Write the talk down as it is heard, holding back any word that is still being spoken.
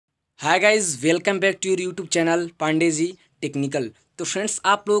Hi guys, welcome back to your YouTube channel Pandey ji technical. तो friends,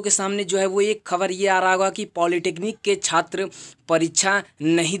 आप लोगों के सामने जो है वो एक खबर ये आ रहा होगा कि पॉलिटेक्निक के छात्र परीक्षा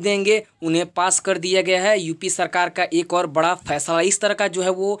नहीं देंगे, उन्हें पास कर दिया गया है। यूपी सरकार का एक और बड़ा फैसला इस तरह का जो है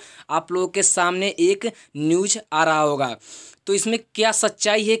वो आप लोगों के सामने एक न्यूज आ रहा होगा। तो इसमें क्या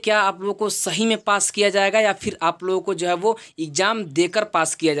सच्चाई है, क्या आप लोगों को सही में पास किया जाएगा या फिर आप लोगों को जो है वो एग्ज़ाम देकर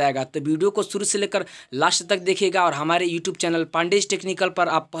पास किया जाएगा। तो वीडियो को शुरू से लेकर लास्ट तक देखिएगा। और हमारे यूट्यूब चैनल पांडेज टेक्निकल पर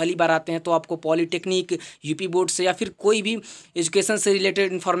आप पहली बार आते हैं तो आपको पॉलीटेक्निक, यूपी बोर्ड से या फिर कोई भी एजुकेशन से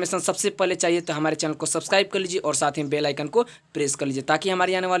रिलेटेड इन्फॉर्मेशन सबसे पहले चाहिए तो हमारे चैनल को सब्सक्राइब कर लीजिए और साथ ही बेल आइकन को प्रेस कर लीजिए ताकि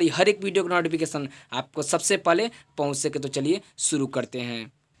हमारी आने वाली हर एक वीडियो का नोटिफिकेशन आपको सबसे पहले पहुँच सके। तो चलिए शुरू करते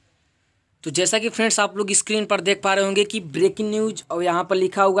हैं। तो जैसा कि फ्रेंड्स आप लोग स्क्रीन पर देख पा रहे होंगे कि ब्रेकिंग न्यूज और यहाँ पर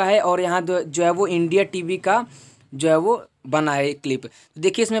लिखा हुआ है और यहाँ जो है वो इंडिया टीवी का जो है वो बना है क्लिप। तो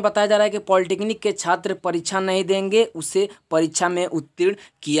देखिए, इसमें बताया जा रहा है कि पॉलिटेक्निक के छात्र परीक्षा नहीं देंगे, उसे परीक्षा में उत्तीर्ण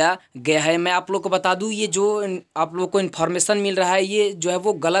किया गया है। मैं आप लोग को बता दूं, ये जो आप लोग को इन्फॉर्मेशन मिल रहा है ये जो है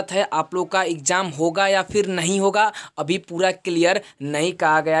वो गलत है। आप लोग का एग्ज़ाम होगा या फिर नहीं होगा अभी पूरा क्लियर नहीं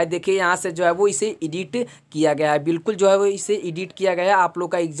कहा गया है। देखिए, यहाँ से जो है वो इसे एडिट किया गया है, बिल्कुल जो है वो इसे एडिट किया गया है। आप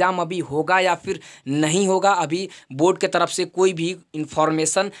लोग का एग्ज़ाम अभी होगा या फिर नहीं होगा, अभी बोर्ड के तरफ से कोई भी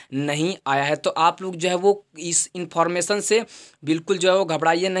इन्फॉर्मेशन नहीं आया है। तो आप लोग जो है वो इस इन्फॉर्मेशन से बिल्कुल जो है वो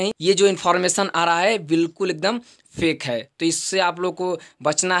घबराइए नहीं। ये जो इन्फॉर्मेशन आ रहा है बिल्कुल एकदम फेक है, तो इससे आप लोग को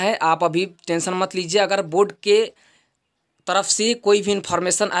बचना है। आप अभी टेंशन मत लीजिए। अगर बोर्ड के तरफ से कोई भी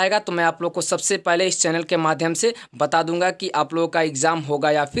इन्फॉर्मेशन आएगा तो मैं आप लोग को सबसे पहले इस चैनल के माध्यम से बता दूंगा कि आप लोगों का एग्ज़ाम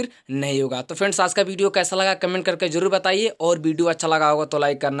होगा या फिर नहीं होगा। तो फ्रेंड्स, आज का वीडियो कैसा लगा कमेंट करके जरूर बताइए और वीडियो अच्छा लगा होगा तो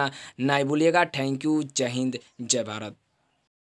लाइक करना ना भूलिएगा। Thank you. जय हिंद, जय भारत।